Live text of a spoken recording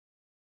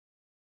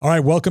All right,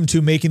 welcome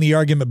to Making the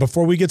Argument.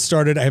 Before we get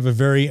started, I have a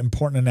very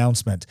important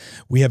announcement.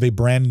 We have a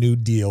brand new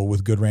deal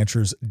with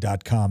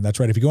GoodRanchers.com. That's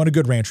right. If you go on to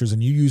Good Ranchers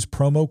and you use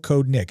promo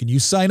code Nick and you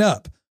sign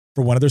up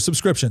for one of their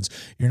subscriptions,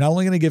 you're not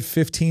only going to get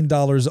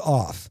 $15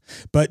 off,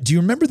 but do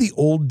you remember the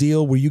old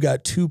deal where you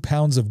got 2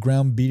 pounds of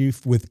ground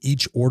beef with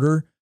each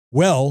order?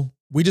 Well,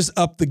 we just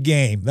upped the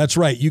game. That's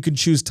right. You can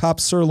choose top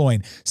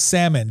sirloin,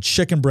 salmon,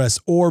 chicken breast,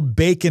 or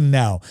bacon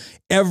now.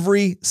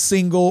 Every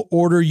single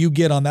order you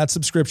get on that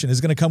subscription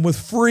is going to come with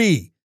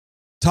free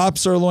top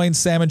sirloin,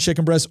 salmon,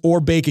 chicken breast, or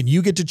bacon.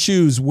 You get to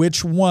choose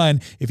which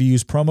one if you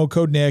use promo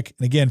code Nick.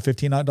 And again,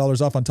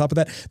 $15 off on top of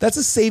that. That's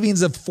a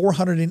savings of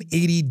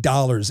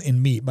 $480 in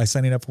meat by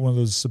signing up for one of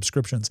those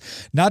subscriptions.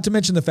 Not to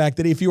mention the fact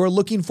that if you are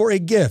looking for a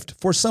gift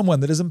for someone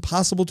that is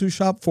impossible to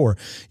shop for,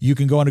 you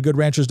can go on to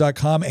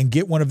GoodRanchers.com and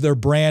get one of their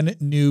brand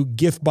new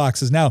gift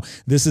boxes. Now,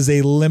 this is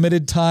a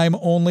limited time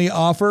only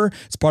offer.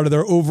 It's part of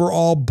their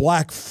overall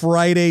Black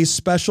Friday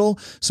special.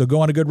 So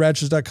go on to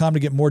GoodRanchers.com to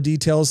get more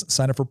details.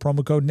 Sign up for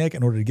promo code Nick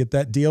in order to get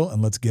that deal,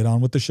 and let's get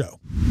on with the show.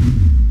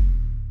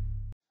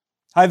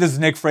 Hi, this is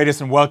Nick Freitas,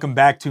 and welcome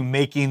back to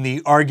Making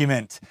the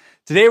Argument.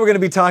 Today we're going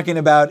to be talking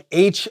about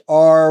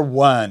H.R.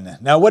 1.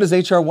 Now, what is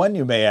H.R. 1,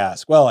 you may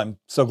ask? Well, I'm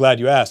so glad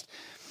you asked.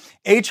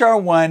 H.R.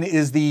 1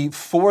 is the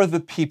For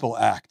the People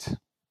Act.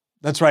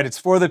 That's right, it's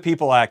For the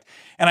People Act.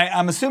 And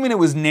I'm assuming it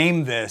was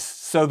named this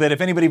so that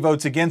if anybody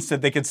votes against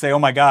it, they could say, oh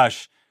my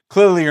gosh,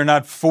 clearly you're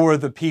not for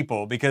the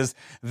people, because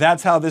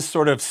that's how this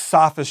sort of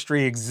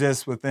sophistry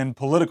exists within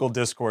political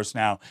discourse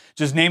now.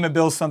 Just name a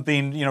bill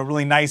something,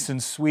 really nice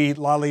and sweet,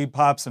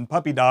 lollipops and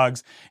puppy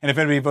dogs, and if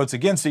anybody votes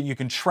against it, you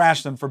can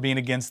trash them for being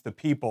against the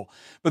people.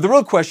 But the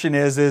real question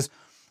is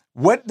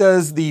what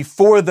does the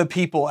For the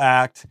People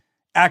Act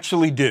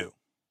actually do?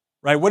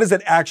 Right? What does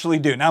it actually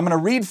do? Now I'm going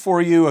to read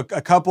for you a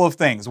couple of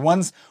things.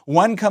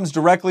 One comes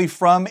directly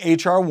from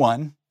H.R.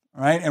 1.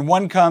 All right, and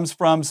one comes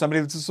from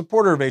somebody that's a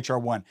supporter of H.R.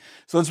 1.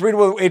 So let's read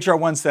what H.R.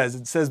 1 says.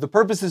 It says, the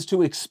purpose is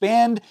to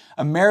expand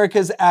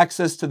America's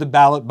access to the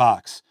ballot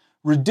box,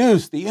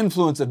 reduce the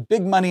influence of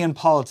big money in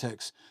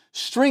politics,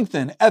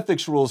 strengthen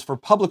ethics rules for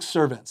public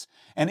servants,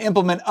 and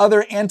implement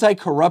other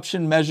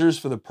anti-corruption measures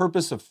for the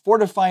purpose of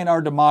fortifying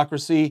our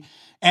democracy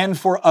and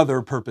for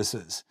other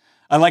purposes.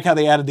 I like how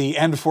they added the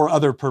 "and for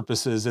other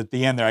purposes" at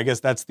the end there. I guess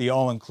that's the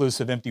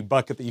all-inclusive empty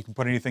bucket that you can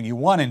put anything you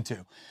want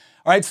into.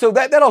 All right, so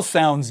that all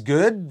sounds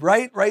good,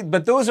 right?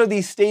 But those are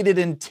the stated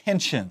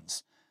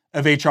intentions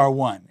of H.R.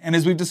 1. And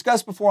as we've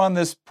discussed before on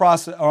this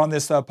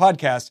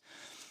podcast,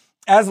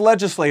 as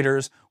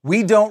legislators,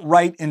 we don't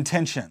write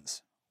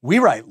intentions. We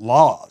write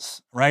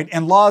laws, right?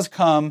 And laws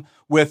come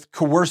with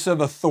coercive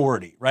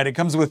authority, right? It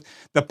comes with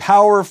the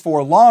power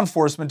for law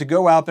enforcement to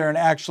go out there and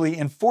actually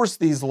enforce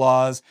these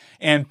laws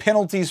and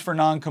penalties for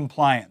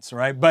noncompliance,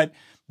 right? But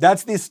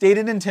that's the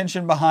stated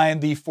intention behind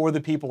the For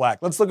the People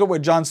Act. Let's look at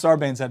what John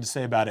Sarbanes had to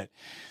say about it.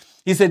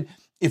 He said,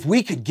 if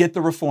we could get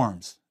the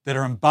reforms that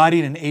are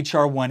embodied in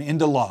H.R. 1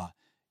 into law,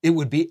 it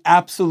would be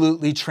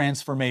absolutely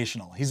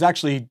transformational. He's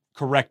actually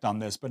correct on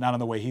this, but not on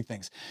the way he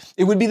thinks.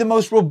 It would be the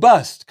most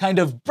robust, kind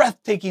of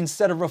breathtaking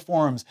set of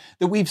reforms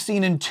that we've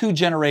seen in 2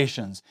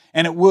 generations.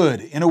 And it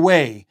would, in a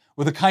way,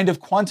 with a kind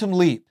of quantum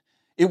leap,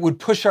 it would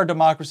push our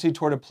democracy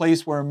toward a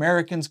place where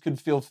Americans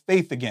could feel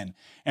faith again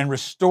and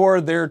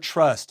restore their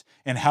trust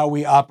in how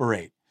we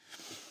operate.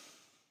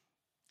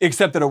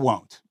 Except that it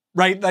won't,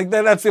 right? Like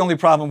that's the only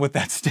problem with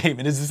that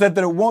statement, is that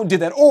it won't do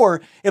that,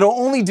 or it'll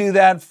only do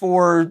that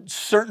for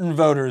certain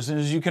voters. And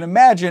as you can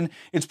imagine,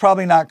 it's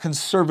probably not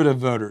conservative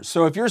voters.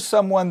 So if you're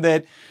someone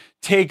that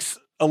takes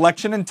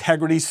election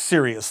integrity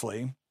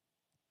seriously,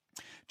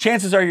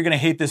 chances are you're going to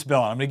hate this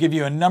bill. I'm going to give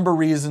you a number of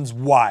reasons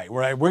why.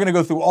 We're going to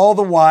go through all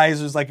the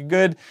whys. There's like a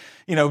good,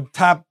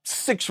 top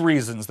 6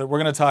 reasons that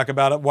we're going to talk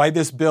about why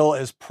this bill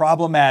is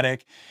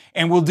problematic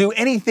and will do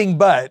anything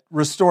but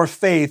restore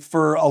faith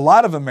for a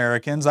lot of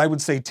Americans. I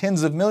would say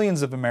tens of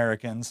millions of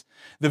Americans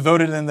that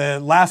voted in the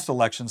last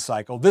election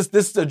cycle.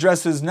 This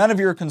addresses none of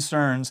your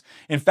concerns.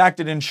 In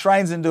fact, it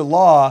enshrines into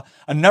law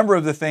a number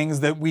of the things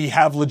that we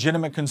have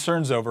legitimate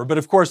concerns over. But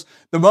of course,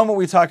 the moment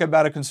we talk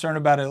about a concern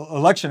about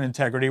election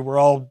integrity, we're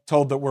all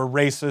told that we're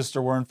racist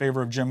or we're in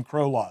favor of Jim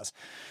Crow laws.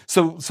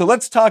 So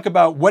let's talk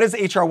about what does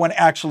H.R. 1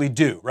 actually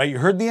do, right? You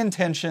heard the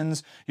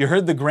intentions, you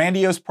heard the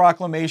grandiose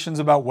proclamations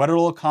about what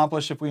it'll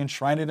accomplish if we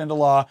enshrine it into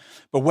law,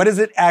 but what does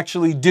it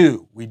actually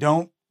do? We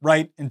don't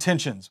write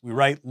intentions, we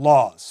write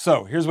laws.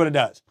 So here's what it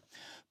does.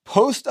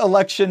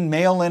 Post-election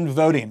mail-in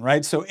voting,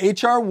 right? So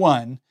H.R.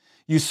 1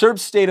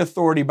 usurps state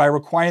authority by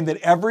requiring that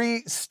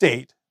every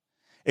state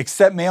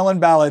accept mail-in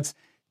ballots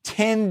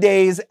 10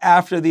 days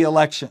after the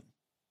election.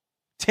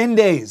 10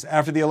 days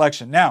after the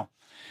election. Now,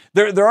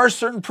 there are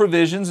certain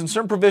provisions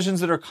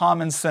that are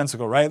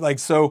commonsensical, right? Like,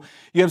 so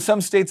you have some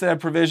states that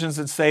have provisions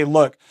that say,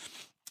 look,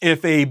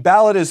 if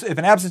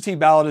an absentee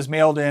ballot is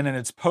mailed in and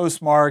it's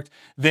postmarked,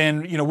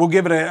 then, we'll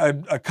give it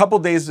a couple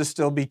days to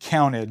still be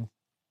counted,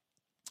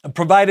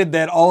 provided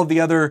that all of the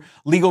other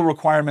legal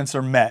requirements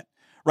are met,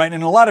 right? And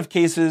in a lot of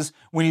cases,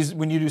 when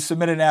you do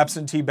submit an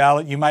absentee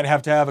ballot, you might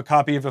have to have a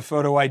copy of a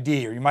photo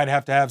ID, or you might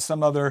have to have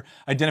some other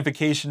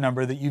identification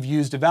number that you've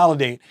used to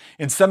validate.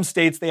 In some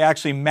states, they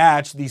actually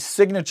match the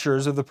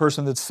signatures of the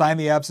person that signed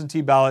the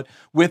absentee ballot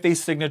with a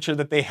signature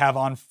that they have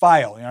on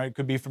file. It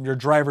could be from your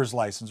driver's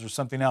license or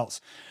something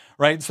else,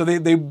 right? So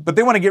they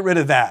want to get rid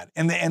of that.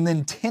 And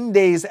then 10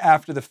 days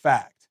after the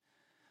fact.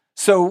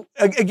 So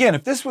again,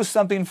 if this was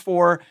something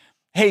for,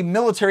 hey,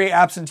 military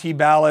absentee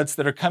ballots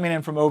that are coming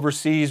in from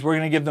overseas, we're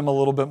going to give them a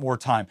little bit more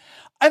time.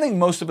 I think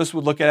most of us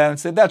would look at it and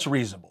say, that's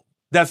reasonable.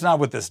 That's not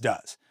what this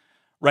does,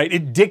 right?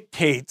 It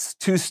dictates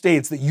to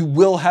states that you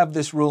will have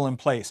this rule in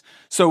place.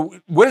 So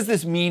what does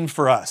this mean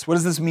for us? What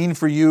does this mean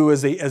for you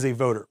as a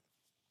voter?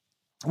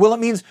 Well, it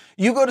means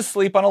you go to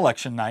sleep on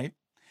election night,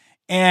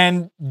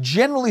 and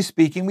generally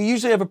speaking, we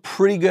usually have a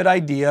pretty good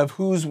idea of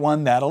who's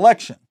won that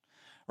election.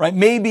 Right?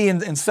 Maybe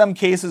in some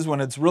cases when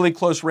it's really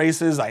close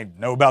races, I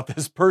know about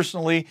this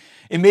personally,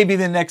 it may be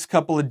the next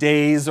couple of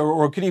days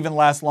or it could even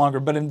last longer.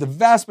 But in the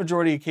vast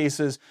majority of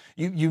cases,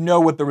 you know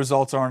what the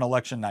results are on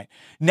election night.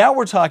 Now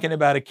we're talking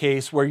about a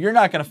case where you're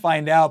not going to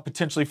find out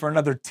potentially for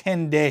another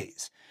 10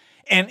 days.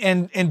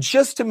 And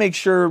just to make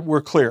sure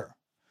we're clear,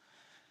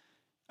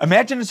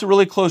 imagine it's a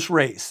really close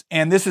race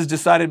and this is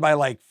decided by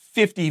like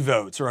 50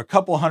 votes or a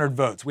couple hundred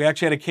votes. We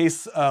actually had a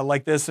case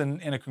like this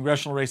in a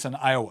congressional race in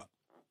Iowa.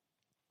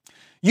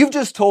 You've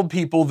just told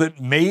people that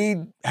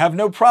may have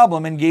no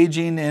problem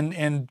engaging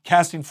in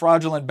casting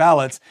fraudulent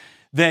ballots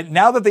that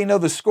now that they know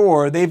the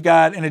score, they've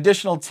got an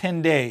additional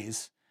 10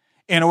 days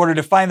in order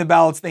to find the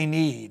ballots they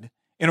need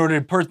in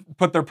order to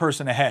put their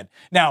person ahead.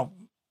 Now,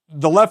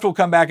 the left will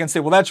come back and say,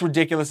 well, that's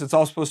ridiculous. It's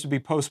all supposed to be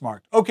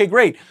postmarked. Okay,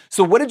 great.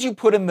 So what did you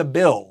put in the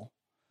bill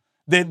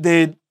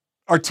that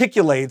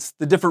articulates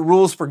the different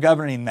rules for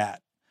governing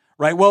that,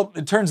 right? Well,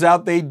 it turns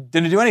out they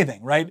didn't do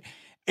anything, right?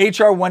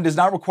 H.R. 1 does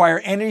not require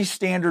any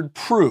standard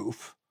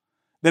proof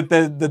that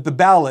the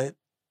ballot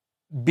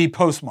be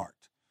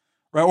postmarked,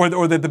 right?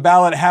 Or that the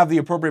ballot have the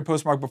appropriate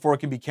postmark before it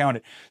can be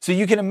counted. So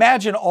you can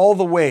imagine all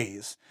the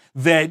ways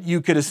that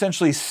you could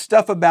essentially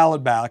stuff a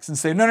ballot box and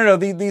say, no,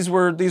 these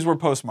were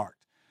postmarked,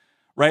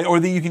 right? Or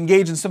that you can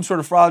engage in some sort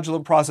of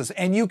fraudulent process.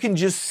 And you can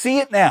just see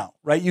it now,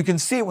 right? You can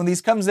see it when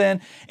these comes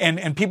in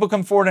and people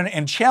come forward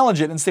and challenge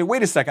it and say,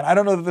 wait a second, I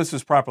don't know that this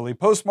is properly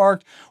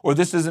postmarked or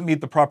this doesn't meet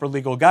the proper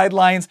legal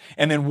guidelines.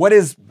 And then what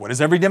is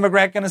every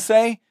Democrat going to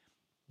say?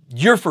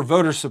 You're for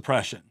voter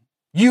suppression.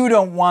 You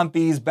don't want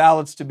these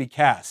ballots to be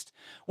cast.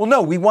 Well,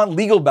 no, we want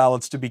legal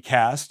ballots to be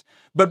cast.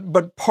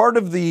 But part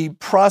of the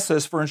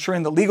process for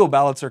ensuring that legal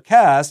ballots are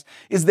cast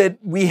is that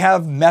we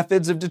have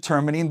methods of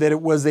determining that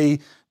it was a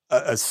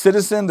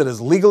citizen that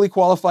is legally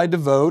qualified to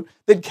vote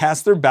that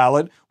cast their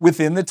ballot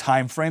within the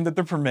time frame that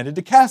they're permitted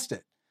to cast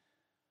it,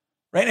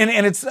 right?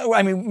 And it's,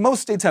 I mean,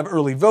 most states have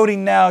early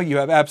voting now. You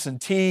have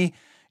absentee,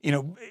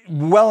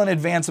 well in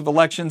advance of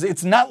elections.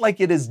 It's not like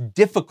it is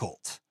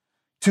difficult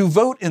to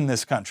vote in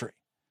this country,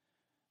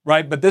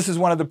 right? But this is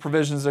one of the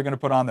provisions they're going to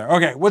put on there.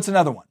 Okay, what's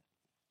another one?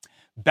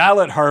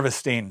 Ballot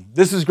harvesting.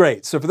 This is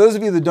great. So for those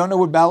of you that don't know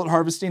what ballot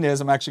harvesting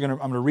is, I'm going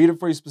to read it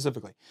for you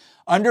specifically.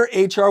 Under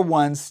H.R.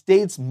 1,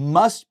 states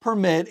must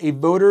permit a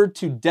voter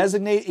to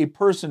designate a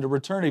person to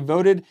return a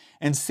voted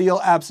and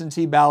seal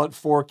absentee ballot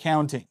for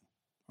counting.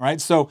 All right.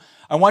 So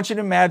I want you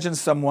to imagine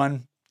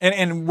someone,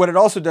 and what it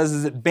also does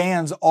is it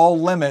bans all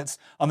limits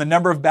on the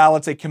number of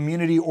ballots a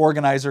community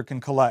organizer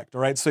can collect.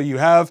 All right. So you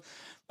have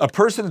a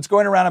person that's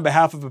going around on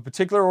behalf of a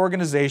particular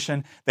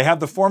organization. They have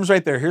the forms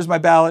right there. Here's my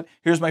ballot.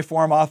 Here's my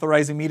form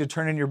authorizing me to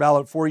turn in your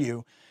ballot for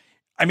you.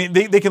 I mean,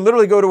 they can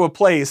literally go to a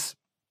place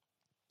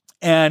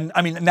and,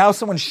 now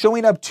someone's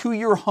showing up to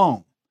your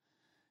home.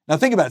 Now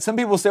think about it. Some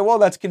people say, well,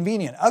 that's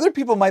convenient. Other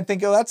people might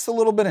think, oh, that's a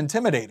little bit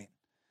intimidating,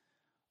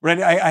 right?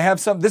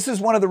 This is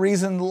one of the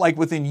reasons, like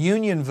within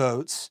union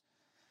votes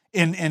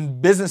in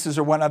businesses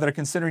or whatnot that are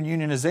considering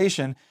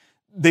unionization,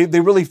 they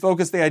really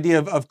focused the idea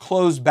of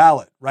closed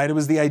ballot, right? It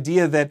was the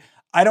idea that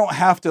I don't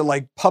have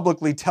to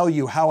publicly tell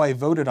you how I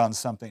voted on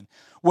something.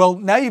 Well,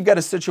 now you've got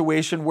a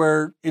situation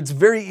where it's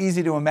very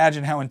easy to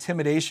imagine how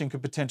intimidation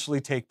could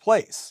potentially take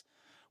place,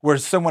 where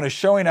someone is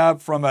showing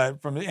up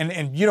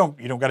and you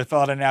don't got to fill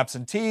out an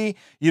absentee,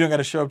 you don't got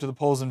to show up to the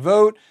polls and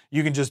vote.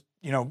 You can just,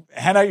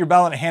 hand out your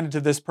ballot and hand it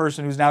to this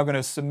person who's now going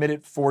to submit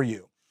it for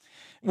you.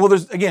 Well,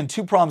 there's again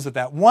two problems with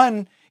that.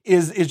 One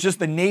is just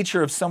the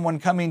nature of someone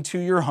coming to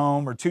your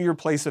home or to your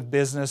place of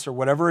business or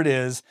whatever it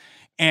is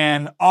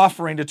and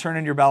offering to turn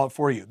in your ballot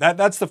for you.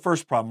 That's the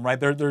first problem, right?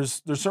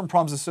 There's certain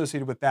problems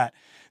associated with that.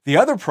 The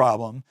other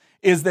problem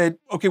is that,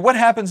 okay, what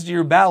happens to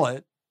your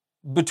ballot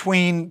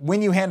between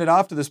when you hand it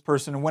off to this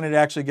person and when it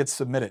actually gets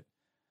submitted?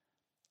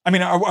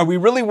 Are we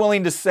really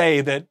willing to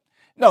say that,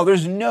 no,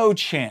 there's no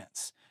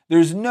chance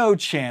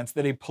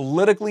that a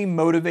politically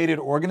motivated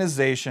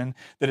organization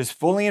that is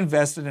fully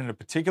invested in a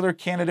particular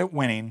candidate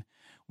winning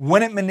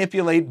wouldn't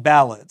manipulate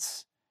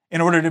ballots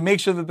in order to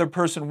make sure that the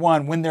person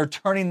won when they're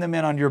turning them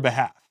in on your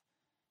behalf?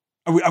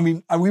 Are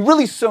we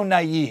really so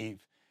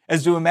naive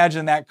as to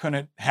imagine that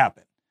couldn't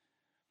happen?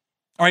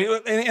 All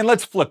right, and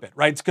let's flip it,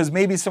 right? Because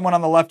maybe someone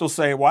on the left will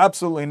say, well,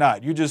 absolutely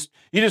not. You just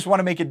want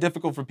to make it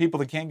difficult for people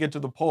that can't get to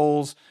the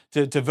polls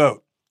to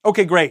vote.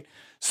 Okay, great.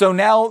 So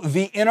now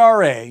the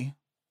NRA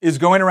is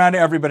going around to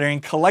everybody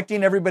and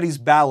collecting everybody's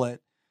ballot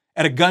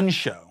at a gun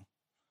show,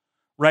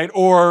 right?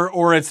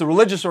 Or it's a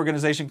religious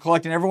organization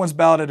collecting everyone's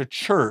ballot at a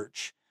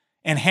church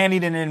and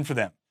handing it in for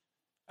them.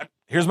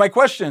 Here's my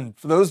question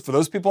for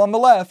those people on the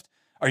left.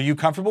 Are you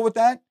comfortable with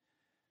that?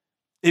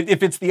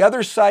 If it's the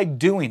other side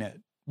doing it,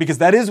 because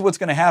that is what's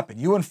going to happen.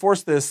 You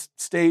enforce this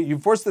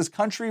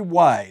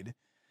countrywide,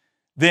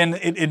 then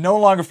it no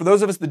longer, for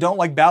those of us that don't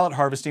like ballot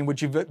harvesting,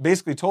 which you've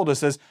basically told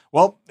us is,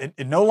 well,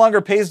 it no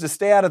longer pays to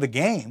stay out of the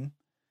game.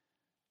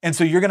 And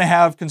so you're going to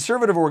have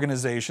conservative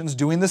organizations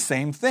doing the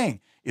same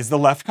thing. Is the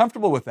left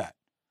comfortable with that?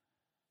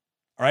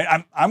 All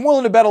right, I'm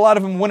willing to bet a lot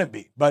of them wouldn't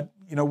be, but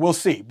we'll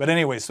see. But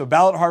anyway, so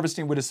ballot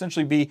harvesting would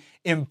essentially be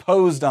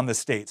imposed on the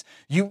states.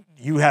 You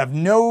have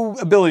no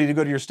ability to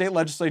go to your state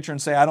legislature and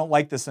say, I don't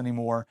like this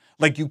anymore,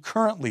 like you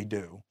currently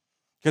do,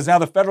 because now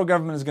the federal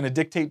government is going to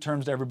dictate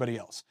terms to everybody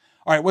else.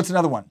 All right, what's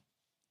another one?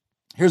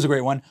 Here's a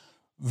great one.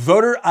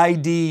 Voter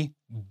ID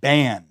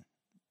ban.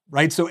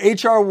 Right? So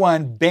H.R.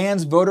 1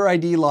 bans voter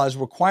ID laws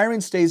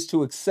requiring states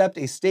to accept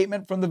a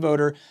statement from the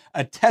voter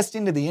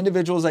attesting to the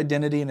individual's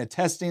identity and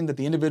attesting that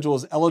the individual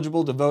is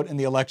eligible to vote in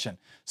the election.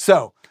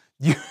 So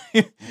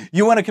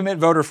you want to commit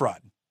voter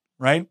fraud,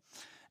 right?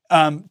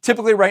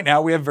 Typically right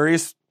now we have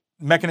various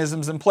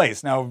mechanisms in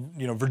place. Now,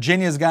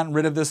 Virginia has gotten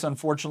rid of this,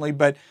 unfortunately,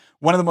 but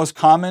one of the most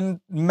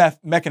common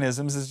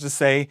mechanisms is to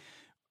say,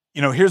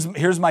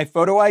 here's my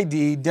photo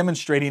ID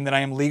demonstrating that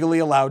I am legally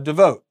allowed to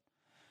vote.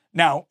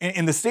 Now,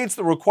 in the states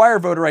that require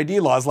voter ID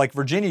laws, like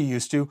Virginia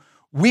used to,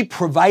 we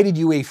provided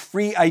you a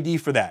free ID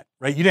for that,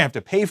 right? You didn't have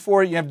to pay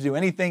for it. You didn't have to do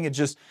anything.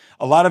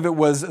 A lot of it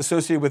was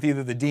associated with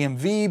either the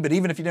DMV, but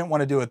even if you didn't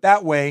want to do it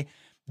that way,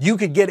 you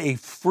could get a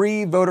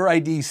free voter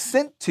ID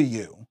sent to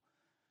you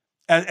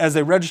as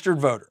a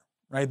registered voter,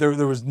 right?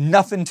 There was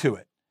nothing to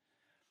it.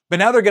 But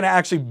now they're going to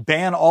actually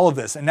ban all of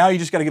this. And now you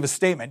just got to give a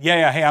statement.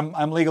 Hey,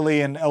 I'm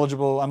legally and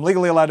eligible. I'm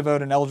legally allowed to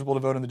vote and eligible to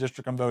vote in the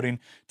district I'm voting.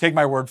 Take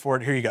my word for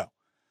it. Here you go.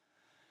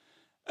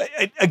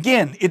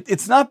 Again,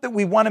 it's not that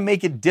we want to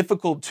make it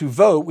difficult to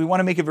vote. We want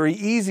to make it very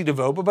easy to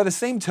vote. But by the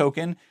same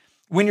token,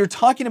 when you're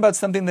talking about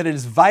something that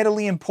is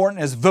vitally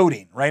important as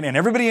voting, right? And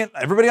everybody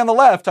on the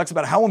left talks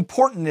about how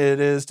important it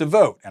is to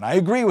vote. And I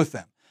agree with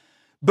them.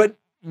 But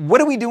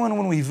what are we doing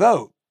when we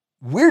vote?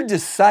 We're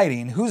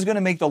deciding who's going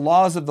to make the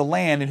laws of the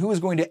land and who is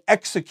going to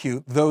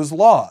execute those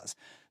laws.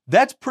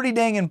 That's pretty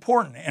dang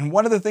important. And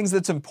one of the things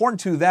that's important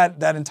to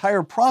that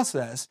entire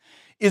process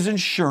is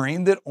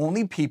ensuring that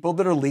only people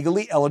that are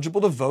legally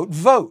eligible to vote,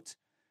 vote.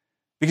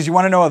 Because you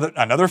want to know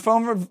another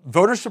form of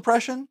voter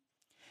suppression?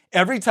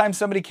 Every time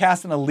somebody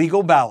casts an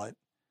illegal ballot,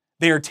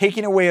 they are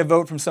taking away a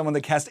vote from someone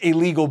that cast a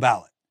legal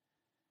ballot.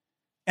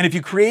 And if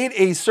you create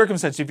a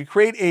circumstance, if you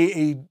create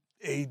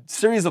a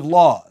series of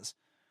laws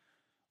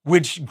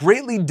which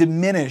greatly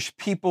diminish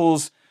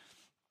people's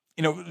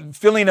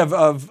feeling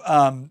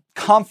of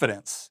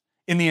confidence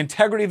in the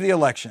integrity of the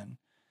election,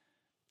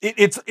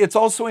 it's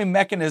also a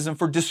mechanism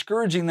for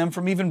discouraging them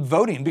from even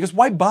voting, because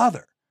why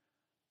bother?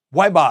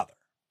 Why bother?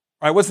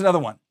 All right, what's another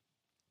one?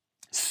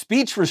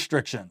 Speech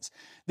restrictions.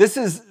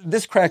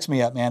 This cracks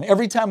me up, man.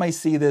 Every time I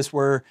see this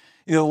where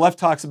the left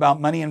talks about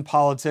money in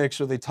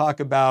politics, or they talk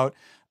about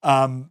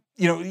some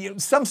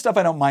stuff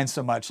I don't mind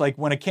so much, like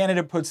when a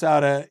candidate puts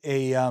out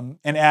an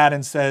ad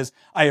and says,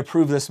 I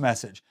approve this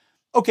message.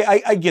 Okay,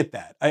 I get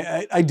that.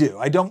 I do.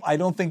 I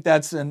don't think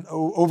that's an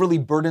overly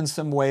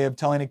burdensome way of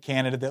telling a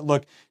candidate that,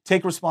 look,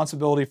 take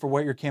responsibility for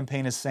what your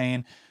campaign is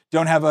saying.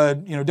 Don't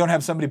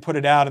have somebody put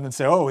it out and then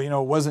say, oh, it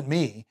wasn't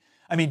me.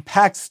 I mean,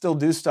 PACs still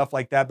do stuff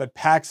like that, but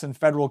PACs and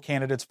federal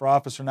candidates for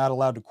office are not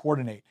allowed to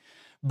coordinate.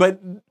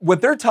 But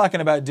what they're talking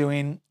about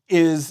doing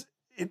is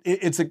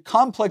it's a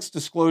complex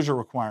disclosure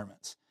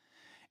requirements.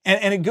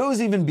 And it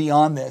goes even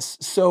beyond this.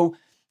 So,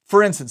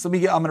 for instance, I'm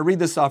going to read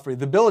this off for you.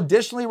 The bill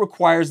additionally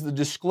requires the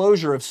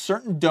disclosure of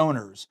certain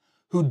donors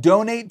who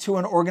donate to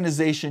an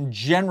organization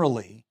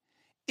generally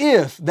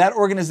if that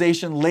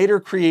organization later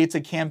creates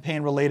a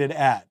campaign-related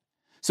ad.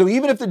 So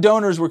even if the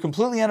donors were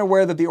completely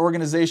unaware that the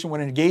organization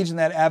would engage in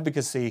that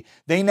advocacy,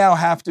 they now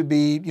have to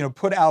be,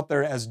 put out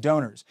there as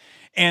donors.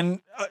 And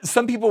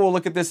some people will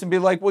look at this and be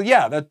like, well,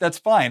 yeah, that's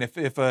fine.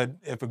 If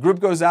a group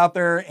goes out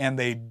there and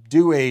they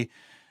do a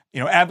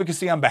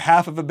advocacy on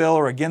behalf of a bill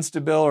or against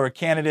a bill or a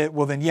candidate,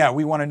 well then, yeah,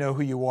 we want to know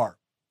who you are.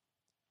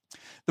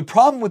 The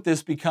problem with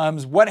this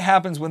becomes what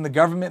happens when the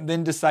government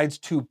then decides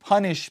to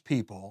punish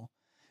people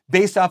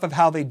based off of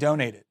how they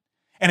donated.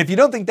 And if you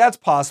don't think that's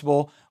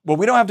possible, well,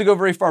 we don't have to go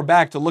very far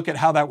back to look at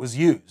how that was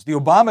used. The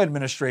Obama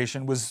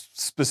administration was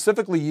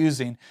specifically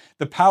using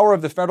the power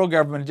of the federal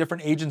government and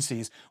different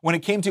agencies when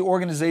it came to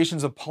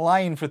organizations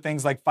applying for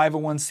things like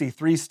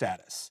 501c3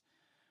 status.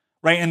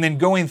 Right, and then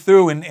going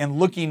through and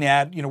looking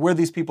at where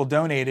these people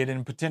donated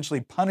and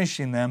potentially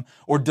punishing them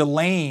or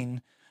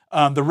delaying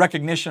the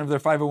recognition of their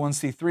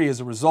 501c3 as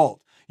a result.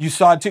 You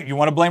saw it too. You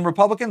want to blame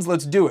Republicans?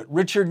 Let's do it.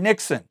 Richard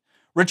Nixon,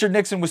 Richard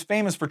Nixon was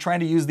famous for trying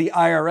to use the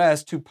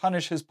IRS to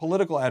punish his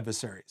political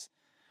adversaries,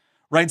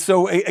 right?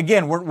 So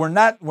again, we're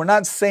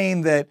not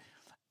saying that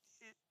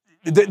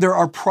there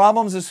are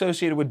problems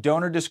associated with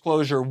donor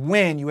disclosure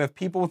when you have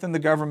people within the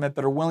government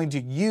that are willing to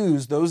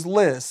use those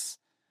lists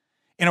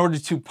in order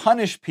to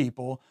punish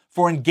people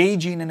for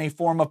engaging in a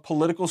form of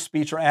political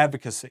speech or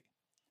advocacy,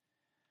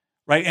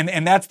 right?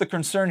 And that's the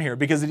concern here,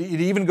 because it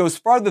even goes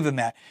farther than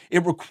that.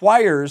 It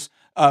requires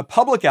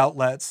public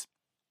outlets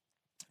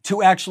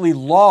to actually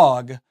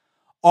log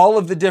all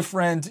of the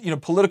different,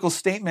 political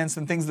statements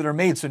and things that are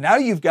made. So now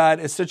you've got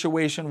a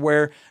situation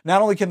where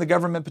not only can the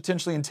government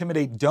potentially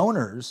intimidate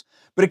donors,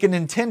 but it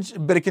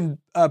can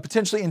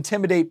potentially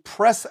intimidate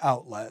press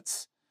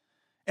outlets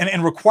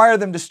and require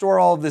them to store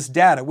all of this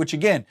data, which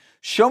again,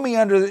 show me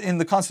in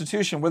the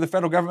Constitution where the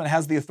federal government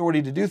has the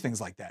authority to do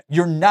things like that.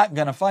 You're not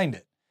going to find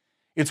it.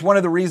 It's one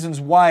of the reasons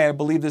why I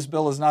believe this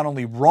bill is not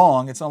only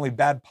wrong, it's not only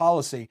bad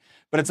policy,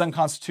 but it's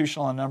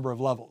unconstitutional on a number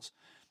of levels.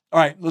 All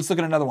right, let's look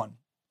at another one.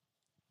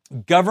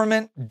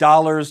 Government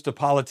dollars to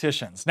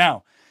politicians.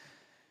 Now,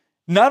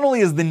 not only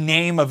is the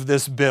name of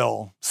this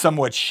bill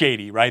somewhat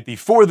shady, right? The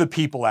For the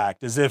People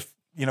Act, as if,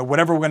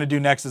 whatever we're going to do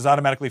next is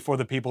automatically for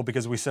the people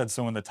because we said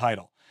so in the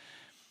title.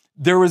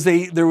 There was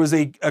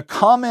a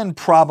common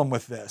problem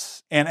with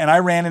this, and I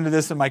ran into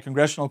this in my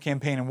congressional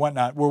campaign and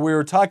whatnot, where we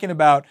were talking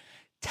about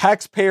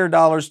taxpayer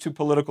dollars to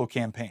political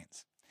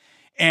campaigns.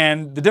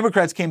 And the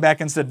Democrats came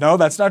back and said, no,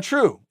 that's not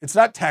true. It's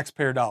not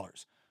taxpayer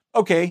dollars.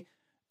 Okay,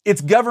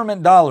 it's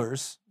government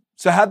dollars.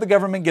 So how'd the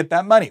government get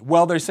that money?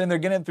 Well, they're saying they're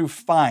getting it through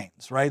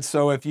fines, right?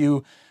 So if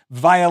you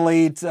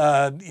violate,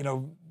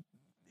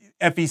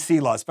 FEC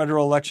laws,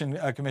 Federal Election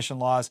Commission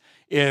laws,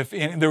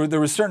 there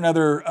was certain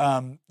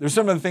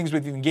other things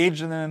with you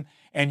engaged in them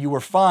and you were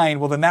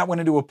fined, well, then that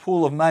went into a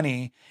pool of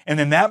money, and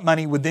then that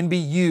money would then be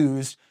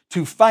used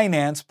to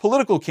finance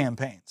political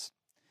campaigns.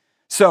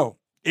 So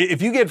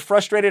if you get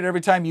frustrated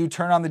every time you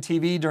turn on the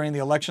TV during the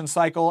election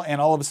cycle and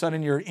all of a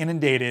sudden you're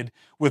inundated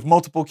with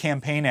multiple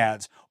campaign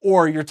ads,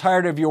 or you're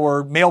tired of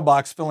your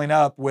mailbox filling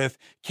up with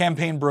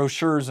campaign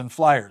brochures and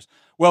flyers,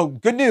 well,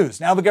 good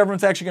news. Now the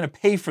government's actually going to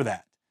pay for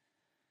that.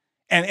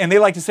 And they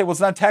like to say, well, it's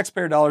not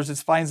taxpayer dollars,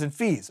 it's fines and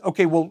fees.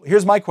 Okay, well,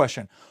 here's my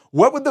question.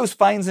 What would those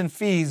fines and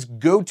fees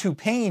go to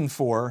paying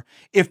for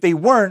if they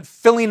weren't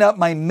filling up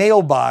my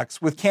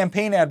mailbox with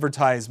campaign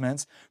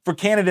advertisements for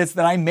candidates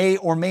that I may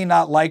or may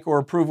not like or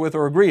approve with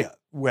or agree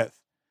with?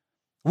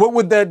 What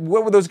would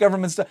those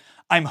governments do?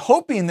 I'm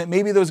hoping that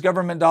maybe those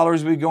government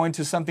dollars would be going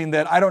to something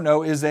that, I don't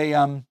know, is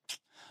a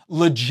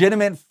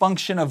legitimate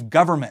function of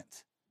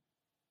government.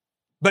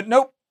 But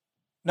nope,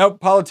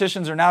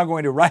 politicians are now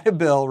going to write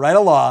a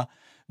law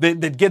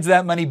that gets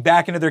that money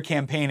back into their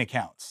campaign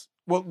accounts.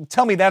 Well,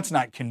 tell me that's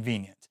not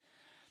convenient,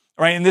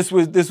 right? And this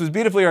was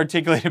beautifully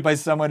articulated by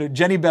someone.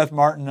 Jenny Beth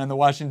Martin on the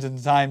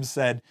Washington Times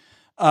said,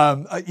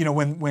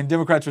 when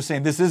Democrats were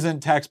saying this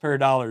isn't taxpayer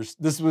dollars,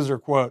 this was her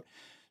quote.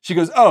 She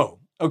goes, "Oh,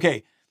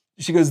 okay."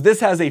 She goes, "This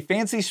has a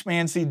fancy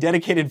schmancy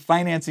dedicated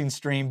financing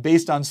stream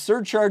based on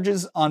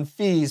surcharges on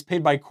fees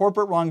paid by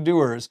corporate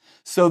wrongdoers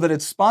so that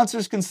its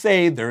sponsors can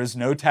say there is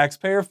no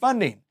taxpayer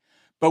funding.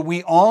 But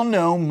we all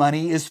know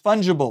money is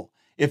fungible.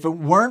 If it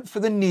weren't for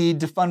the need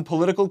to fund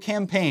political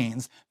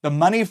campaigns, the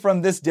money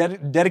from this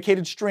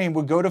dedicated stream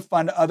would go to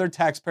fund other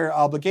taxpayer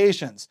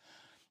obligations.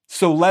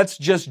 So let's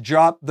just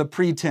drop the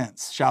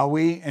pretense, shall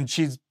we?" And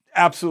she's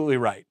absolutely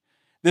right.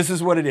 This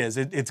is what it is.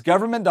 It's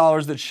government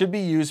dollars that should be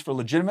used for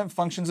legitimate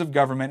functions of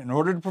government in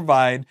order to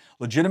provide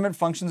legitimate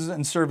functions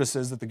and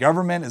services that the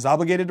government is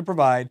obligated to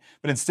provide.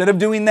 But instead of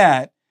doing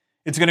that,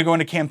 it's going to go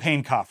into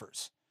campaign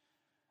coffers.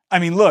 I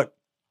mean, look,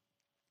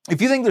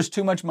 if you think there's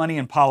too much money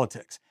in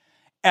politics,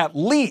 at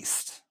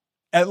least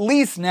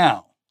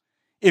now,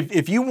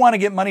 if you want to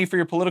get money for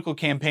your political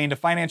campaign to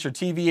finance your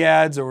TV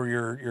ads or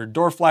your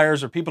door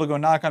flyers or people to go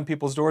knock on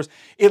people's doors,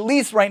 at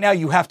least right now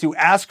you have to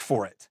ask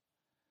for it.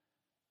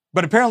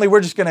 But apparently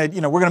we're just going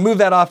to, we're going to move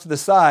that off to the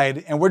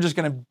side and we're just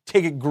going to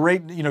take it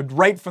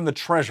right from the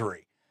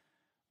treasury,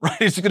 right?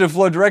 It's going to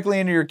flow directly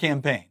into your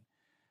campaign.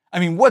 I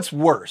mean, what's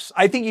worse?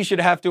 I think you should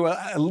have to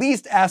at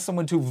least ask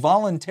someone to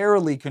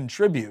voluntarily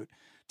contribute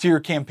to your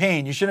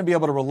campaign. You shouldn't be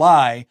able to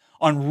rely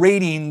on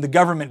raiding the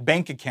government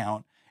bank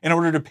account in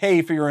order to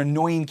pay for your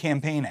annoying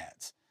campaign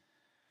ads.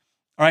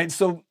 All right,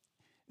 so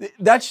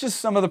that's just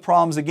some of the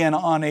problems, again,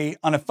 on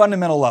a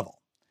fundamental level.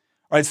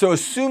 All right, so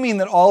assuming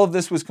that all of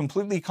this was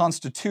completely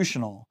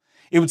constitutional,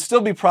 it would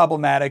still be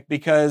problematic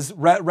because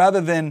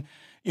rather than,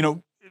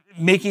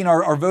 making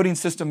our voting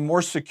system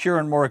more secure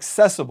and more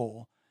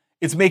accessible,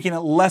 it's making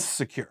it less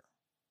secure,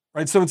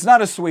 right? So it's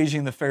not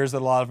assuaging the fears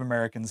that a lot of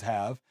Americans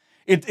have.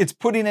 It's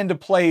putting into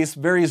place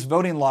various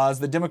voting laws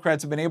that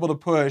Democrats have been able to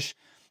push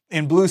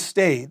in blue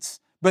states,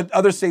 but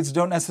other states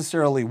don't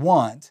necessarily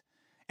want.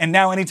 And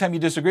now anytime you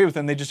disagree with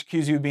them, they just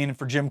accuse you of being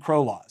for Jim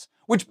Crow laws.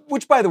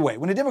 Which, by the way,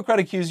 when a Democrat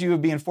accuses you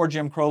of being for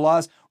Jim Crow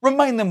laws,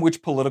 remind them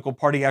which political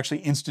party actually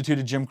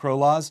instituted Jim Crow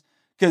laws.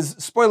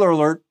 Because, spoiler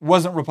alert,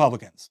 wasn't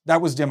Republicans.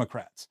 That was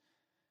Democrats.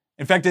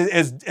 In fact,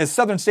 as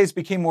southern states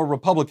became more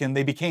Republican,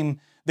 they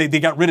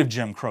got rid of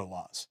Jim Crow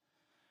laws.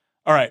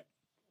 All right.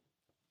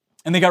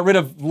 And they got rid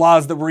of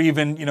laws that were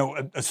even,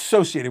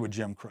 associated with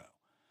Jim Crow.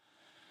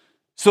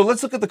 So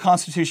let's look at the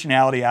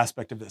constitutionality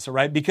aspect of this, all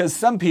right? Because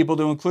some people,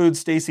 to include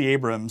Stacey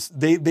Abrams,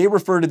 they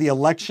refer to the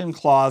election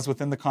clause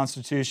within the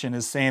Constitution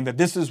as saying that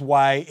this is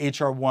why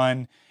H.R.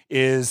 1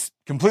 is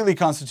completely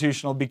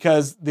constitutional,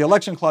 because the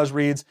election clause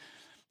reads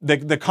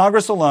that the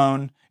Congress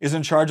alone is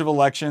in charge of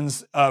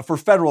elections for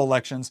federal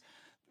elections,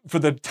 for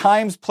the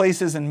times,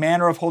 places, and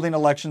manner of holding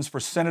elections for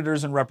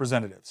senators and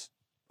representatives.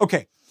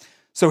 Okay,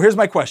 so here's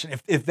my question.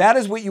 If that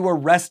is what you are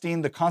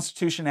resting the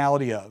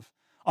constitutionality of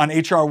on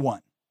H.R.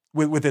 1,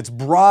 with its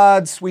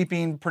broad,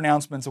 sweeping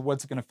pronouncements of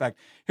what's going to affect,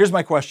 here's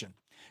my question.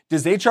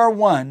 Does H.R.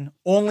 1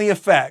 only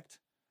affect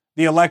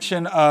the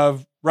election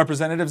of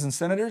representatives and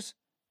senators?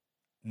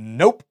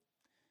 Nope.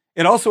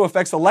 It also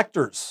affects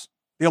electors,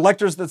 the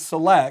electors that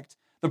select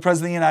the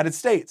President of the United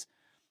States.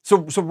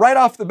 So right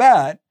off the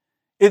bat,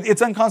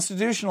 it's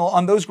unconstitutional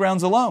on those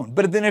grounds alone.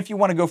 But then if you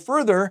want to go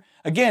further,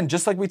 again,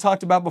 just like we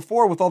talked about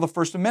before with all the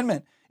First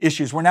Amendment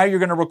issues, where now you're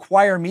going to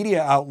require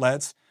media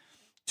outlets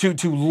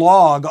to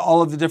log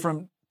all of the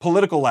different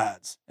political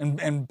ads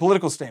and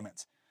political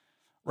statements,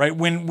 right?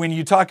 When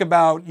you talk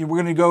about, we're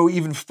going to go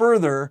even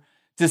further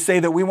to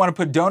say that we want to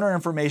put donor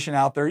information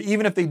out there,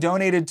 even if they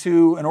donated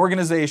to an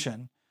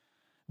organization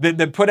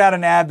that put out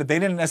an ad that they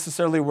didn't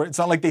necessarily, it's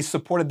not like they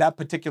supported that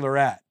particular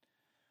ad,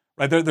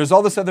 right? There's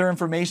all this other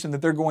information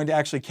that they're going to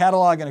actually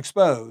catalog and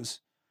expose,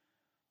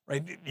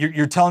 right?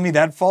 You're telling me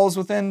that falls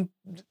within,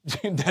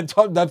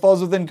 that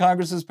falls within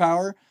Congress's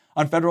power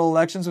on federal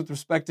elections with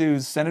respect to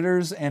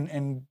senators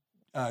and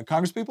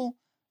congresspeople?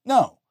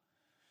 No.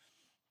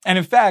 And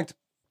in fact,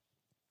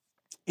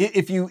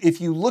 if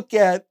you look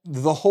at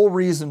the whole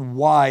reason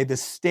why the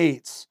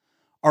states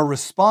are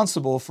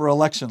responsible for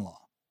election law,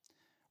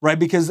 right?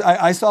 Because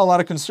I saw a lot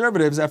of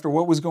conservatives after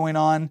what was going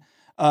on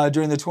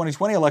during the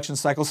 2020 election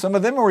cycle. Some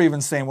of them were even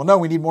saying, well, no,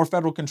 we need more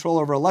federal control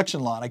over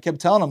election law. And I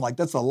kept telling them, like,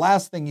 that's the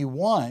last thing you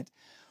want.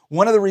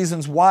 One of the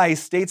reasons why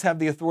states have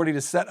the authority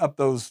to set up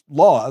those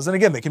laws, and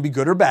again, they can be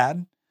good or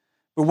bad,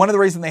 but one of the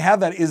reasons they have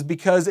that is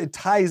because it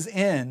ties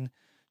in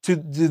to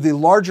the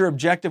larger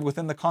objective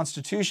within the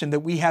Constitution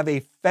that we have a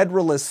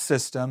federalist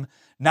system,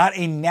 not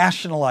a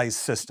nationalized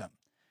system,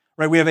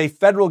 right? We have a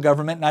federal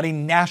government, not a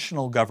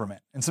national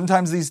government. And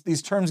sometimes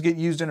these terms get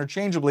used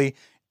interchangeably.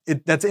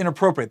 That's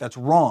inappropriate. That's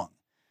wrong.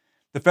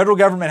 The federal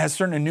government has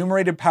certain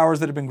enumerated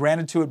powers that have been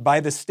granted to it by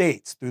the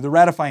states through the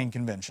ratifying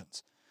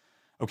conventions.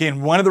 Okay,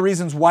 and one of the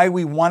reasons why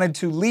we wanted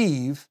to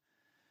leave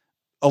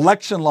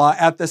election law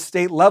at the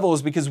state level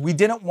is because we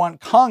didn't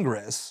want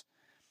Congress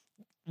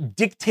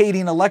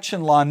dictating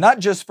election law, not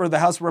just for the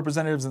House of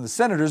Representatives and the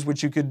senators,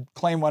 which you could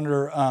claim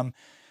under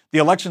the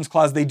elections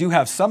clause, they do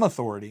have some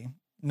authority,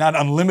 not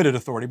unlimited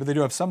authority, but they do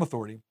have some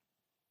authority.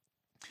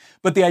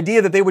 But the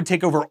idea that they would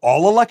take over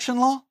all election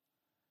law?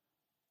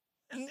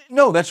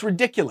 No, that's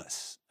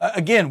ridiculous.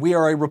 Again, we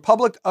are a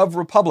republic of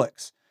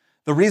republics.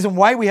 The reason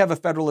why we have a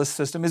federalist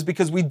system is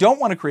because we don't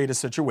want to create a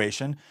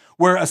situation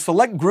where a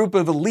select group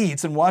of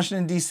elites in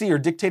Washington, D.C. are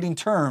dictating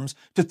terms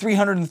to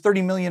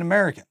 330 million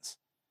Americans.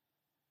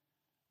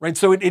 Right?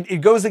 So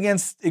it goes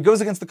against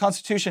the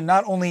Constitution,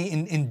 not only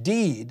in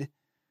deed,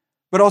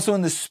 but also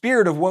in the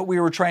spirit of what we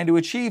were trying to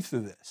achieve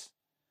through this.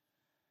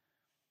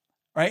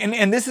 Right?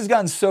 And this has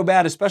gotten so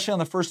bad, especially on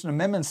the First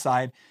Amendment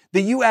side,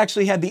 that you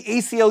actually had the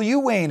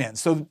ACLU weighing in.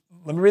 So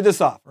let me read this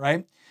off,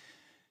 right?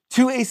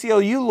 2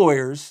 ACLU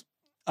lawyers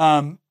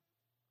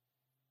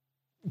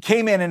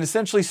came in and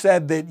essentially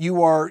said that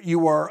you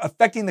are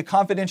affecting the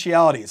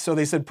confidentiality. So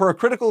they said, per a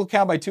critical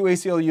account by 2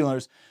 ACLU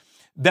lawyers,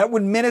 that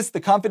would menace the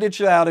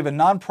confidentiality of a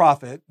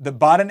nonprofit that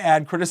bought an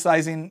ad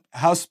criticizing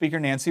House Speaker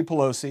Nancy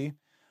Pelosi,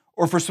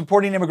 or for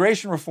supporting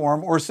immigration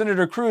reform, or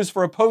Senator Cruz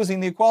for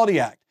opposing the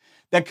Equality Act.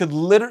 That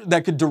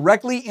could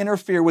directly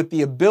interfere with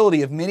the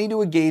ability of many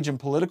to engage in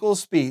political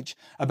speech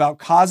about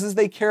causes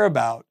they care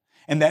about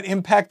and that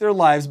impact their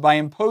lives by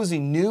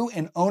imposing new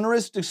and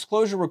onerous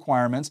disclosure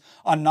requirements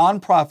on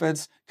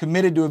nonprofits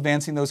committed to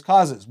advancing those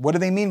causes. What do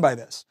they mean by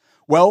this?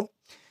 Well,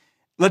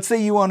 let's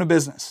say you own a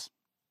business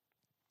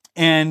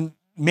and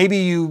maybe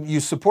you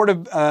support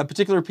a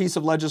particular piece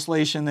of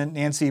legislation that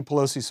Nancy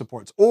Pelosi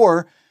supports,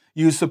 or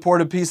you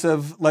support a piece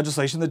of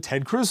legislation that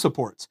Ted Cruz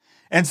supports.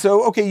 And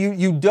so, okay,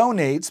 you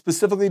donate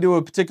specifically to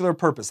a particular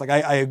purpose. Like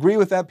I agree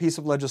with that piece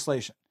of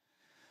legislation.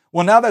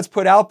 Well, now that's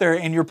put out there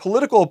and your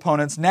political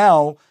opponents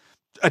now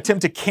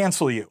attempt to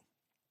cancel you,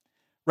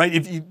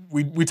 right?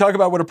 We talk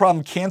about what a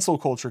problem cancel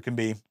culture can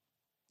be.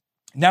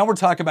 Now we're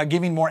talking about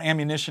giving more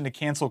ammunition to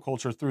cancel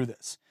culture through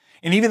this.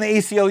 And even the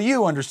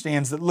ACLU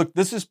understands that, look,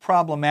 this is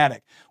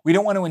problematic. We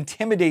don't want to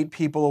intimidate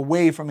people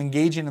away from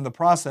engaging in the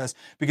process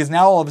because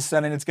now all of a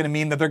sudden it's going to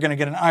mean that they're going to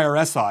get an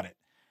IRS audit,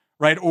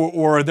 right?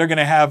 Or they're going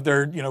to have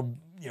their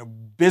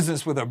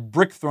business with a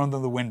brick thrown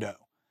through the window.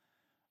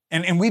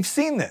 And we've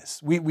seen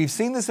this. We've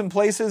seen this in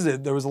places.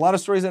 There was a lot of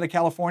stories out of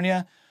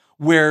California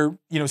where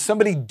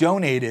somebody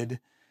donated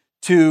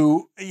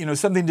to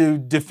something to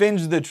defend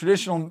the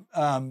traditional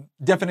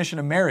definition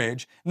of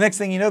marriage. Next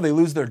thing you know, they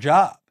lose their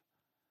job.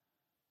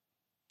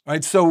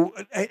 right? So,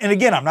 and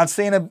again, I'm not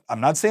saying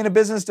a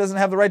business doesn't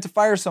have the right to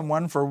fire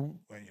someone for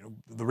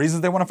the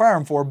reasons they want to fire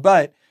them for,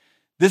 but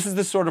this is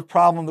the sort of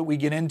problem that we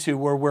get into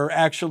where we're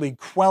actually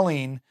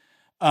quelling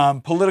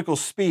political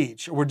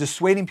speech, or we're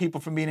dissuading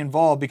people from being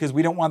involved because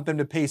we don't want them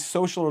to pay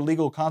social or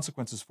legal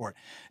consequences for it.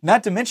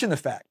 Not to mention the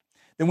fact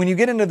that when you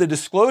get into the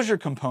disclosure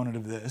component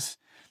of this,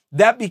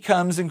 that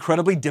becomes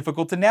incredibly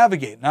difficult to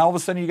navigate. Now, all of a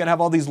sudden, you got to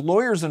have all these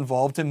lawyers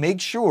involved to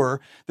make sure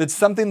that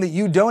something that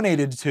you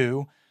donated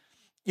to,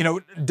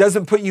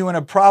 doesn't put you in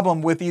a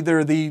problem with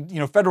either the,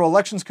 Federal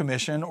Elections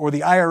Commission or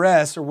the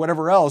IRS or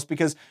whatever else,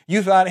 because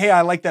you thought, hey,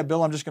 I like that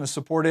bill, I'm just going to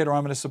support it, or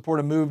I'm going to support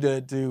a move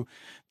to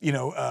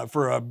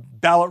for a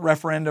ballot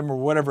referendum or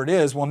whatever it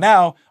is. Well,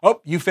 now,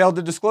 you failed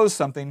to disclose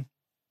something,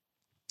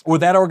 or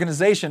that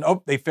organization,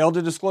 they failed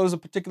to disclose a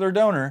particular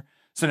donor.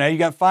 So now you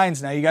got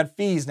fines, now you got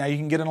fees, now you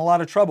can get in a lot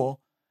of trouble.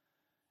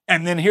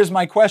 And then here's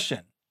my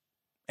question,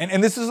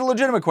 and this is a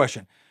legitimate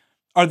question.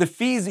 Are the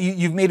fees,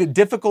 you've made it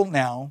difficult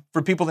now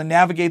for people to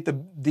navigate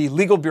the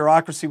legal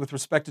bureaucracy with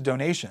respect to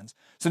donations.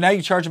 So now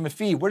you charge them a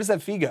fee. Where does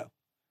that fee go?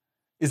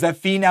 Is that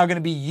fee now going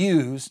to be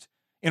used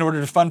in order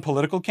to fund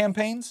political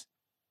campaigns?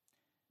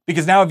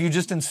 Because now have you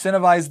just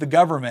incentivized the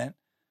government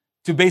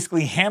to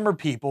basically hammer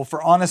people for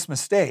honest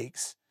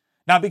mistakes,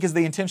 not because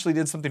they intentionally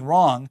did something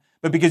wrong,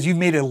 but because you've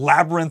made a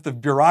labyrinth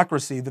of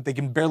bureaucracy that they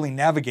can barely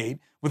navigate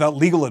without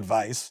legal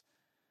advice.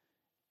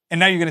 And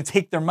now you're going to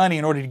take their money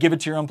in order to give it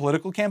to your own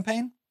political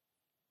campaign?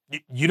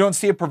 You don't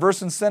see a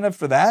perverse incentive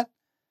for that?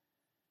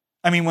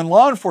 I mean, when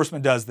law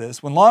enforcement does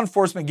this, when law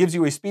enforcement gives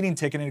you a speeding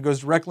ticket and it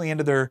goes directly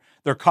into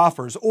their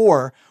coffers,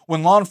 or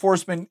when law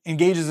enforcement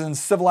engages in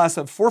civil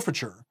asset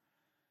forfeiture,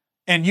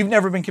 and you've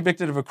never been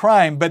convicted of a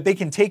crime, but they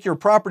can take your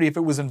property if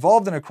it was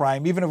involved in a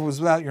crime, even if it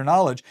was without your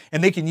knowledge,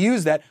 and they can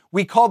use that,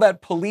 we call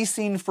that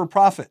policing for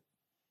profit.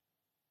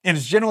 And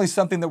it's generally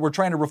something that we're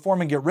trying to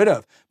reform and get rid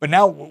of. But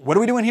now, what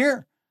are we doing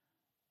here?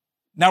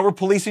 Now we're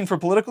policing for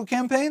political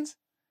campaigns?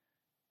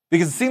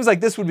 Because it seems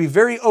like this would be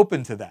very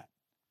open to that.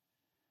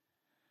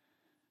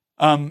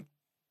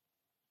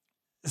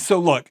 So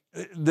look,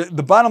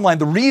 the bottom line,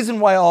 the reason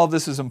why all of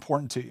this is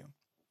important to you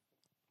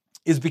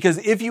is because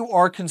if you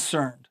are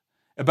concerned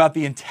about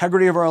the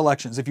integrity of our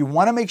elections, if you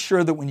want to make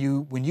sure that when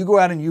you go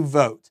out and you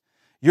vote,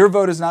 your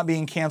vote is not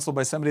being canceled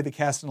by somebody that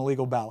cast an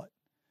illegal ballot,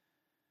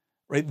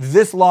 right?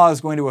 This law is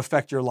going to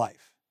affect your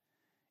life.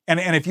 And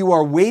if you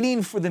are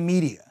waiting for the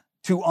media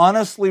to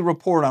honestly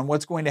report on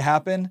what's going to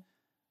happen,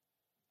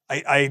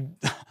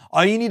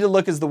 all you need to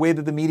look is the way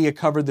that the media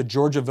covered the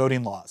Georgia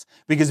voting laws.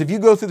 Because if you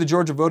go through the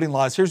Georgia voting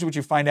laws, here's what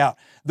you find out.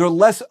 They're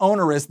less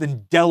onerous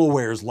than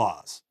Delaware's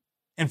laws.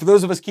 And for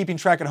those of us keeping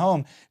track at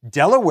home,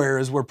 Delaware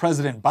is where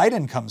President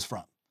Biden comes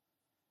from.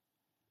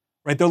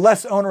 Right? They're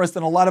less onerous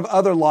than a lot of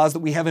other laws that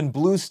we have in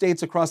blue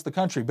states across the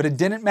country. But it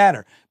didn't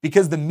matter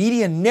because the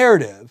media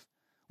narrative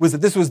was that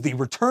this was the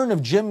return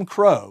of Jim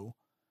Crow.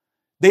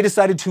 They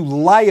decided to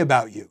lie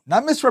about you,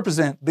 not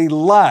misrepresent. They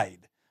lied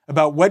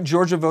about what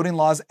Georgia voting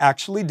laws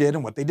actually did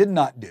and what they did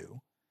not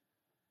do.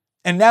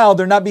 And now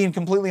they're not being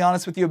completely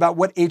honest with you about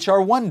what H.R.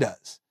 1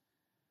 does.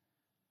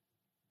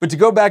 But to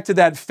go back to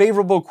that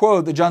favorable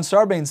quote that John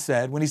Sarbanes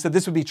said when he said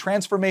this would be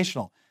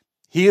transformational,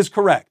 he is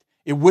correct.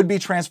 It would be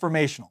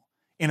transformational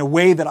in a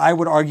way that I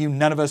would argue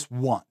none of us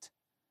want,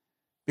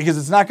 because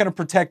it's not going to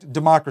protect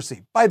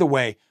democracy. By the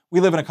way, we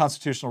live in a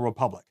constitutional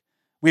republic.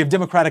 We have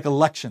democratic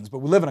elections, but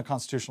we live in a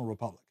constitutional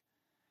republic.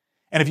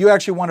 And if you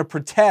actually want to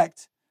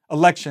protect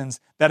elections,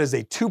 that is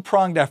a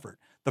two-pronged effort.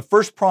 The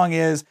first prong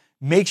is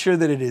make sure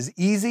that it is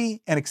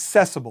easy and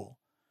accessible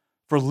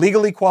for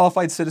legally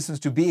qualified citizens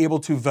to be able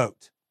to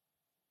vote.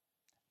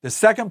 The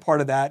second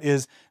part of that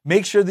is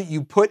make sure that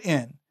you put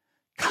in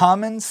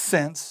common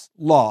sense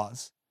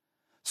laws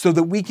so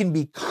that we can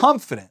be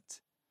confident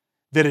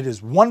that it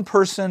is one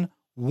person,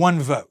 one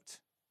vote.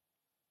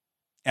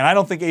 And I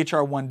don't think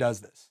H.R. 1 does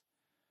this.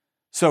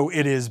 So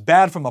it is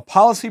bad from a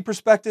policy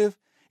perspective.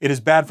 It is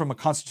bad from a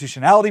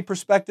constitutionality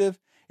perspective.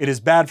 It is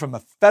bad from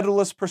a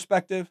federalist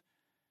perspective.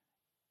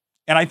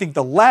 And I think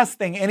the last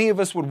thing any of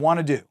us would want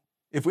to do,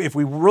 if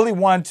we really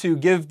want to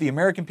give the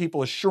American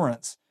people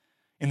assurance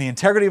in the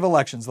integrity of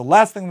elections, the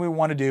last thing we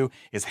want to do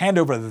is hand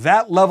over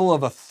that level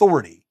of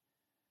authority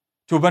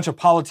to a bunch of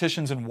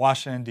politicians in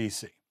Washington,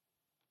 D.C.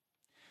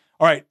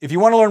 All right, if you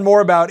want to learn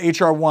more about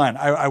H.R. 1,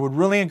 I would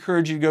really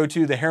encourage you to go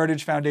to the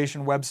Heritage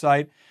Foundation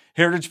website.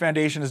 Heritage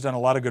Foundation has done a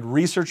lot of good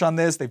research on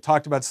this. They've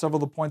talked about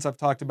several of the points I've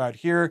talked about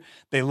here.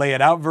 They lay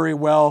it out very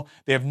well.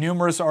 They have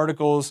numerous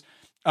articles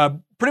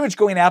pretty much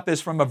going at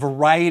this from a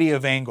variety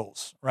of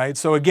angles, right?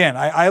 So again,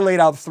 I laid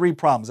out three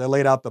problems. I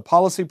laid out the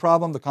policy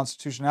problem, the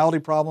constitutionality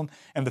problem,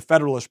 and the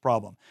federalist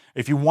problem.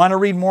 If you want to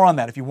read more on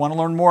that, if you want to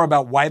learn more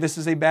about why this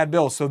is a bad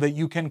bill so that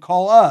you can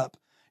call up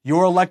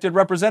your elected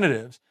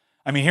representatives,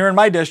 I mean, here in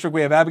my district,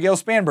 we have Abigail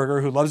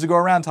Spanberger, who loves to go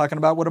around talking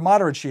about what a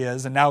moderate she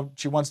is, and now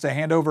she wants to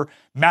hand over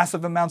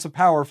massive amounts of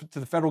power to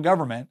the federal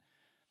government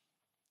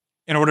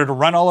in order to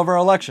run all of our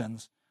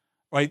elections,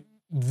 right?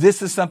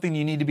 This is something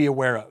you need to be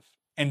aware of.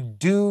 And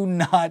do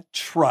not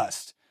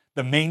trust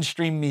the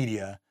mainstream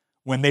media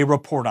when they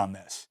report on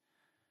this.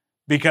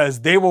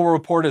 because they will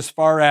report as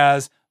far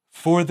as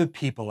For the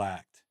People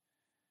Act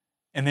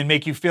and then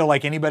make you feel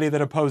like anybody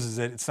that opposes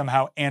it is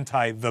somehow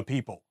anti the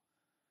people.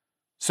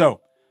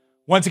 So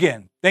once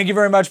again, thank you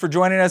very much for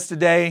joining us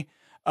today.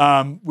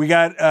 We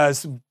got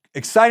some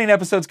exciting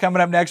episodes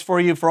coming up next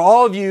for you. For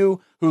all of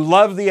you who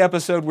loved the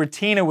episode where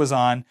Tina was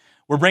on,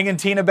 we're bringing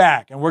Tina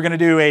back, and we're going to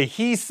do a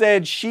he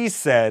said, she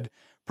said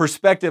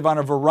perspective on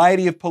a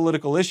variety of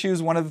political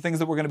issues. One of the things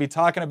that we're going to be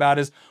talking about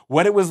is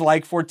what it was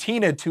like for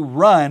Tina to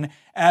run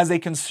as a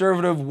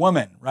conservative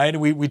woman, right?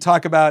 We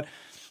talk about,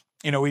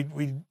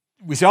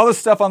 we see all this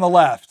stuff on the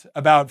left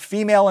about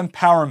female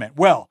empowerment.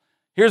 Well,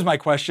 here's my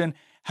question.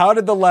 How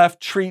did the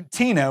left treat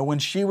Tina when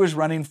she was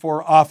running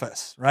for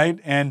office, right?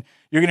 And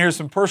you're going to hear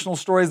some personal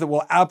stories that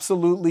will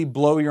absolutely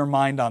blow your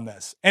mind on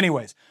this.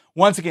 Anyways,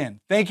 once again,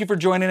 thank you for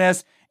joining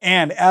us.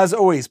 And as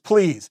always,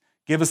 please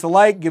give us a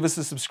like, give us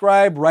a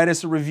subscribe, write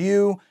us a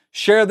review,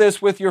 share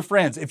this with your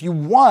friends. If you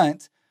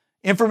want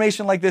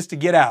information like this to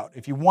get out,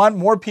 if you want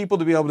more people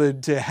to be able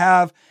to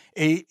have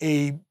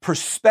a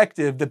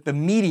perspective that the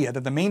media,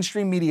 that the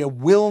mainstream media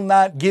will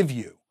not give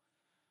you,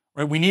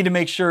 right? We need to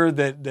make sure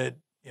that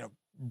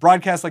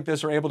broadcasts like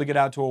this are able to get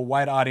out to a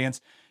wide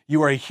audience.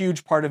 You are a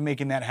huge part of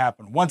making that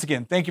happen. Once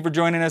again, thank you for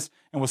joining us,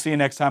 and we'll see you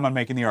next time on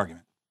Making the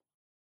Argument.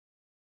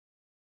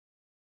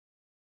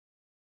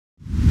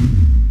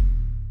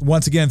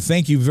 Once again,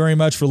 thank you very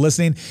much for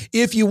listening.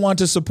 If you want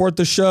to support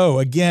the show,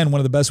 again, one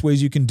of the best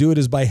ways you can do it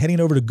is by heading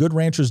over to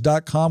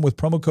goodranchers.com with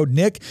promo code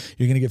Nick.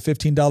 You're going to get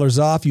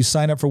 $15 off. You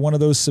sign up for one of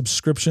those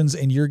subscriptions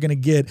and you're going to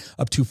get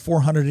up to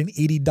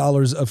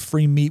 $480 of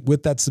free meat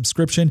with that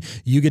subscription.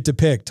 You get to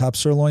pick top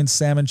sirloin,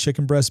 salmon,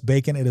 chicken breast,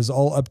 bacon. It is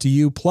all up to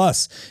you.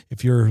 Plus,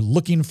 if you're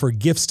looking for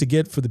gifts to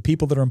get for the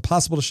people that are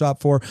impossible to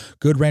shop for,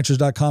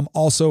 goodranchers.com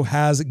also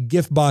has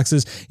gift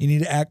boxes. You need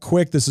to act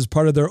quick. This is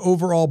part of their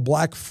overall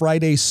Black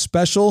Friday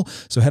special.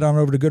 So head on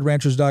over to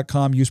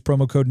goodranchers.com, use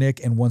promo code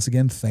Nick, and once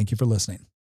again, thank you for listening.